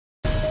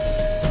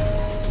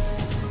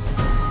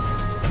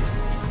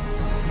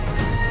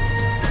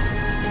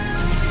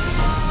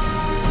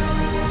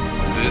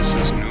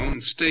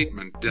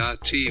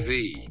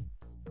Statement.tv.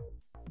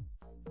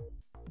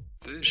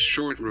 This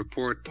short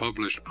report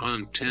published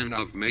on 10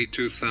 of May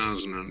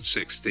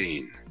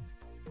 2016.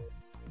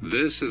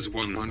 This is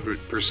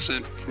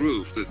 100%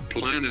 proof that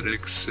Planet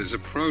X is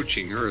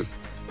approaching Earth,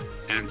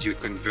 and you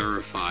can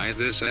verify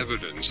this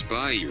evidence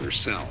by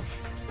yourself.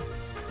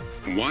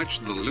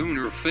 Watch the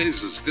lunar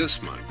phases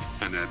this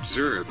month and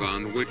observe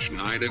on which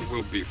night it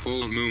will be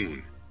full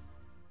moon.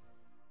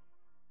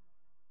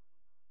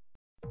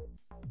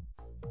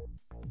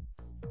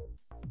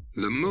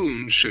 The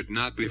moon should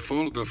not be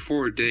full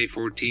before day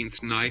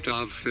 14th night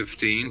of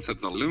 15th of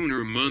the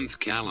lunar month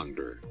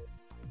calendar.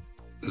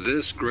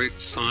 This great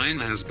sign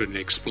has been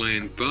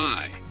explained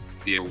by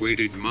the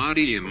awaited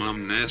Mahdi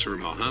Imam Nasser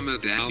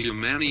Muhammad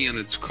al-Yamani, and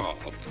it's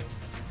called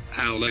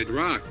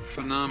Al-Idrak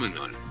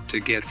phenomenon. To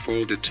get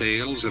full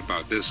details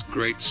about this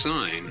great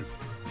sign,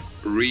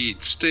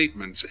 read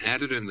statements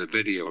added in the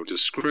video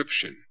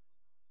description.